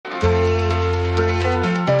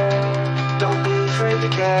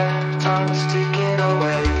care, time's ticking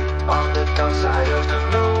away. On the dark side of the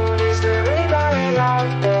moon, is there anybody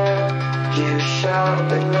out there? You shout,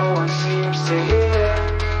 but no one seems to hear.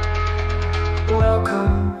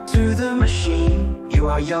 Welcome to the machine. You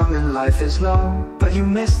are young and life is long, but you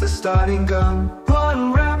miss the starting gun.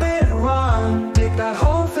 Run, rabbit, run. Dig that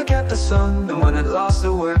hole, forget the sun. And when at last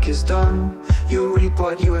the work is done, you reap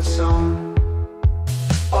what you have sown.